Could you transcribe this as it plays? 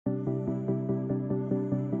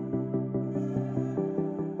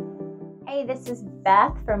Hi, this is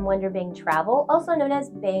Beth from WonderBing Travel, also known as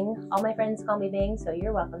Bing. All my friends call me Bing, so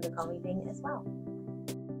you're welcome to call me Bing as well.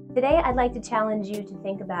 Today, I'd like to challenge you to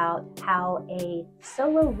think about how a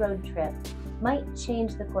solo road trip might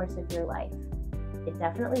change the course of your life. It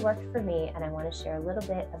definitely worked for me, and I want to share a little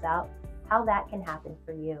bit about how that can happen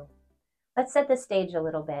for you. Let's set the stage a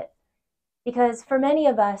little bit, because for many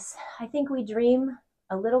of us, I think we dream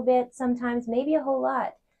a little bit sometimes, maybe a whole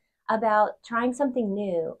lot, about trying something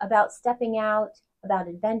new, about stepping out, about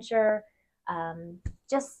adventure,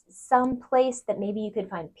 just some place that maybe you could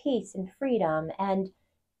find peace and freedom. And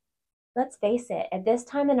let's face it, at this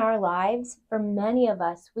time in our lives, for many of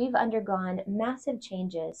us, we've undergone massive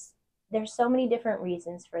changes. There's so many different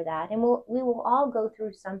reasons for that, and we will all go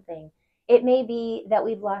through something. It may be that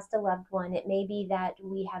we've lost a loved one. It may be that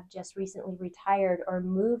we have just recently retired or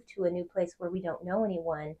moved to a new place where we don't know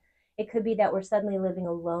anyone. It could be that we're suddenly living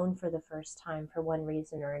alone for the first time for one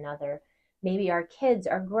reason or another. Maybe our kids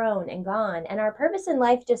are grown and gone, and our purpose in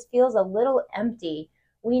life just feels a little empty.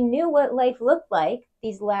 We knew what life looked like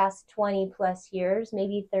these last 20 plus years,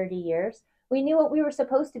 maybe 30 years. We knew what we were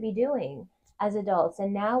supposed to be doing as adults,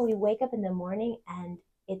 and now we wake up in the morning and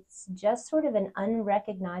it's just sort of an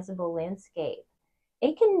unrecognizable landscape.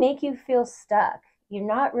 It can make you feel stuck. You're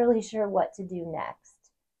not really sure what to do next.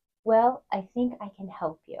 Well, I think I can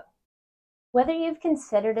help you. Whether you've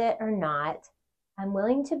considered it or not, I'm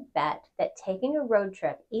willing to bet that taking a road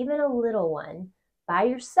trip, even a little one, by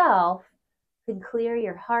yourself could clear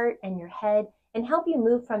your heart and your head and help you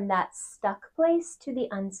move from that stuck place to the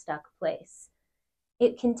unstuck place.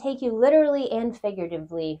 It can take you literally and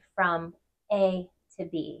figuratively from A to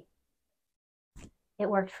B. It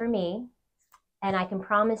worked for me, and I can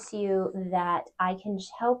promise you that I can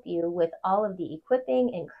help you with all of the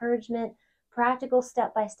equipping, encouragement, practical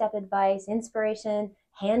step-by-step advice, inspiration,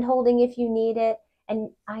 hand-holding if you need it. And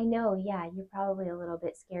I know, yeah, you're probably a little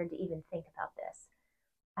bit scared to even think about this.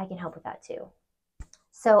 I can help with that too.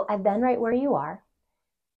 So I've been right where you are,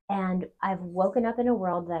 and I've woken up in a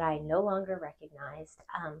world that I no longer recognized,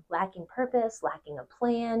 lacking purpose, lacking a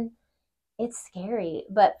plan. It's scary,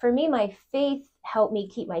 but for me, my faith helped me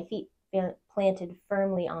keep my feet planted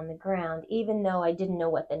firmly on the ground, even though I didn't know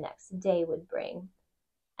what the next day would bring.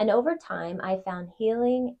 And over time, I found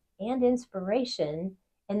healing and inspiration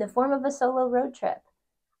in the form of a solo road trip.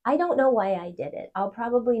 I don't know why I did it. I'll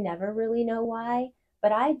probably never really know why,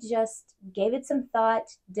 but I just gave it some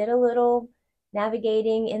thought, did a little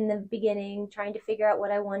navigating in the beginning, trying to figure out what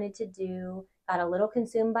I wanted to do, got a little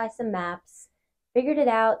consumed by some maps, figured it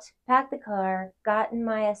out, packed the car, got in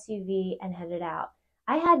my SUV, and headed out.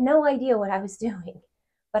 I had no idea what I was doing,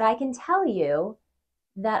 but I can tell you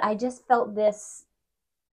that I just felt this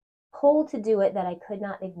pull to do it that I could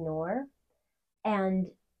not ignore, and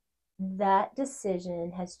that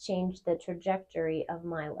decision has changed the trajectory of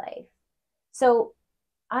my life. So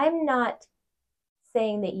I'm not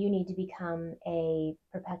saying that you need to become a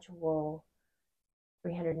perpetual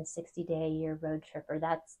 360-day-a-year road tripper.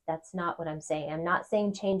 That's not what I'm saying. I'm not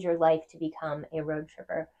saying change your life to become a road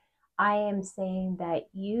tripper. I am saying that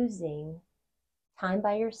using time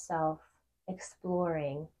by yourself,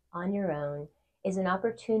 exploring on your own, is an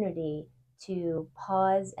opportunity to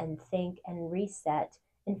pause and think and reset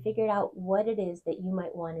and figure out what it is that you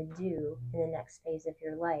might want to do in the next phase of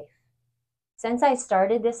your life. Since I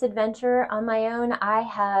started this adventure on my own, I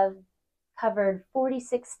have covered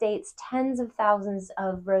 46 states, tens of thousands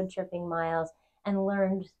of road tripping miles, and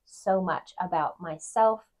learned so much about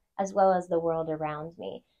myself as well as the world around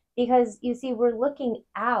me. Because you see, we're looking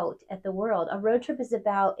out at the world. A road trip is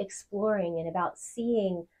about exploring and about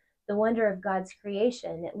seeing the wonder of God's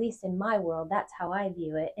creation. At least in my world, that's how I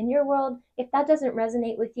view it. In your world, if that doesn't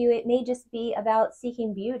resonate with you, it may just be about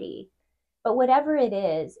seeking beauty. But whatever it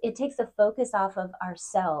is, it takes the focus off of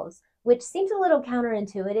ourselves, which seems a little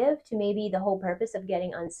counterintuitive to maybe the whole purpose of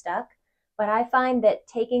getting unstuck. But I find that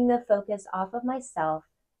taking the focus off of myself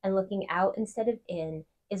and looking out instead of in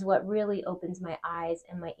is what really opens my eyes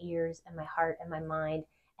and my ears and my heart and my mind,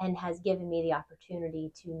 and has given me the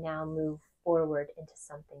opportunity to now move forward into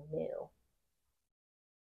something new.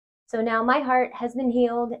 So now my heart has been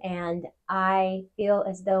healed, and I feel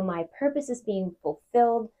as though my purpose is being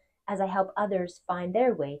fulfilled as I help others find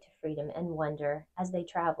their way to freedom and wonder as they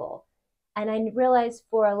travel. And I realize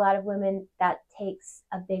for a lot of women that takes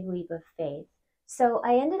a big leap of faith. So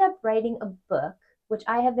I ended up writing a book, which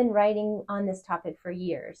I have been writing on this topic for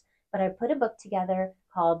years, but I put a book together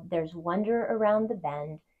called There's Wonder Around the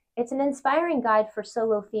Bend. It's an inspiring guide for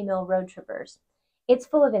solo female road trippers. It's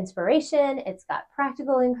full of inspiration. It's got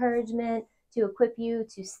practical encouragement to equip you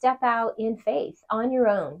to step out in faith on your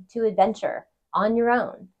own, to adventure on your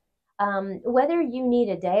own. Whether you need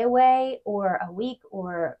a day away or a week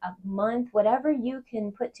or a month, whatever you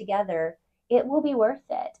can put together, it will be worth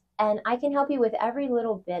it. And I can help you with every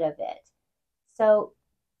little bit of it. So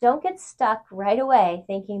don't get stuck right away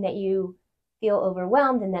thinking that you feel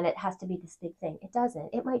overwhelmed and then it has to be this big thing. It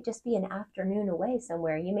doesn't. It might just be an afternoon away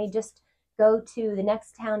somewhere. You may just go to the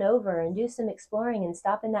next town over and do some exploring and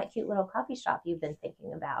stop in that cute little coffee shop you've been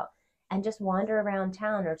thinking about and just wander around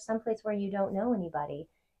town or someplace where you don't know anybody.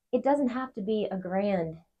 It doesn't have to be a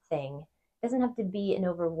grand thing. It doesn't have to be an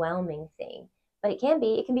overwhelming thing, but it can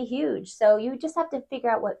be. It can be huge. So you just have to figure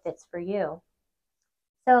out what fits for you.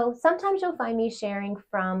 So sometimes you'll find me sharing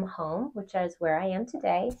from home, which is where I am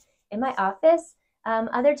today, in my office.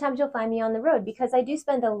 Other times you'll find me on the road because I do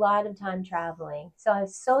spend a lot of time traveling. So I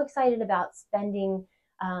was so excited about spending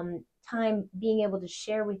time being able to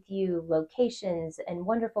share with you locations and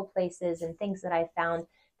wonderful places and things that I found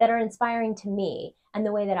that are inspiring to me and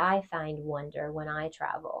the way that I find wonder when I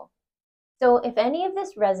travel. So if any of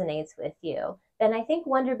this resonates with you, then I think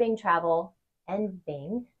WonderBing Travel and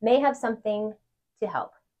Bing may have something to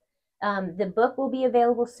help. The book will be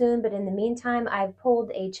available soon, but in the meantime, I've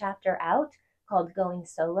pulled a chapter out called Going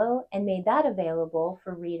Solo and made that available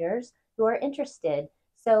for readers who are interested.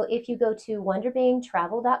 So if you go to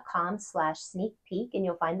wonderbingtravel.com/sneak peek, and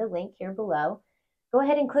you'll find the link here below, go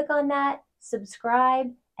ahead and click on that,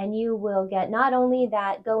 subscribe, and you will get not only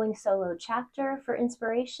that Going Solo chapter for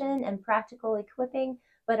inspiration and practical equipping,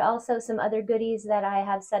 but also some other goodies that I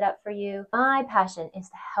have set up for you. My passion is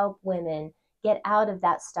to help women get out of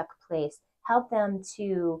that stuck place, help them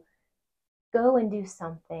to go and do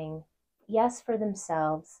something, yes, for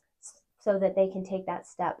themselves, so that they can take that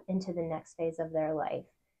step into the next phase of their life.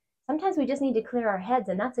 Sometimes we just need to clear our heads,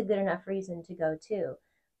 and that's a good enough reason to go too.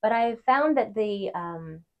 But I've found that the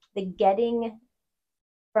getting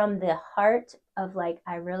from the heart of like,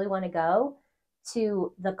 I really want to go,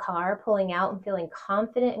 to the car pulling out and feeling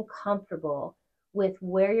confident and comfortable with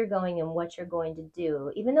where you're going and what you're going to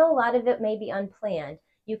do. Even though a lot of it may be unplanned,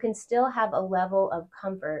 you can still have a level of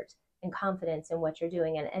comfort and confidence in what you're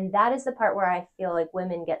doing. And that is the part where I feel like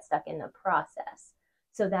women get stuck in the process.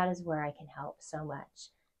 So that is where I can help so much.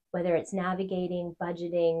 Whether it's navigating,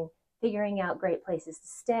 budgeting, figuring out great places to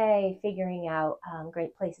stay, figuring out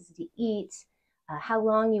great places to eat, how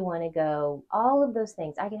long you want to go, all of those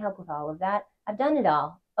things. I can help with all of that. I've done it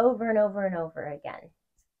all over and over and over again.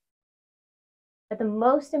 But the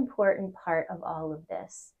most important part of all of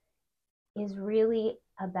this is really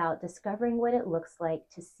about discovering what it looks like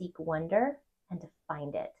to seek wonder and to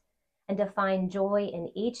find it, and to find joy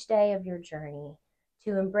in each day of your journey,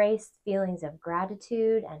 to embrace feelings of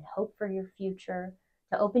gratitude and hope for your future,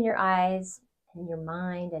 to open your eyes and your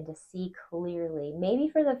mind and to see clearly, maybe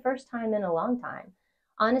for the first time in a long time.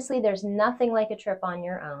 Honestly, there's nothing like a trip on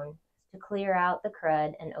your own to clear out the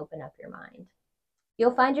crud and open up your mind.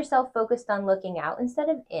 You'll find yourself focused on looking out instead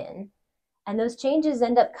of in, and those changes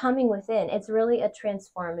end up coming within. It's really a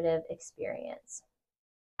transformative experience.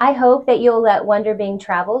 I hope that you'll let WonderBing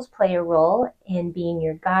Travels play a role in being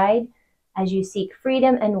your guide as you seek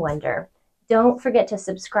freedom and wonder. Don't forget to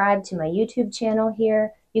subscribe to my YouTube channel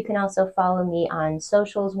here. You can also follow me on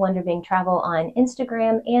socials, WonderBing Travel on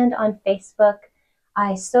Instagram and on Facebook.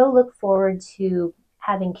 I so look forward to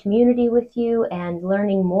having community with you and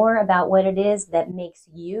learning more about what it is that makes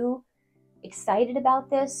you excited about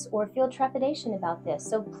this or feel trepidation about this.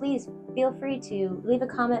 So please feel free to leave a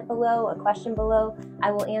comment below, a question below. I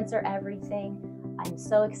will answer everything. I'm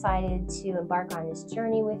so excited to embark on this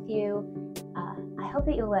journey with you. I hope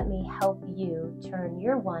that you'll let me help you turn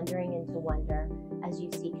your wandering into wonder as you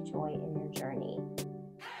seek joy in your journey.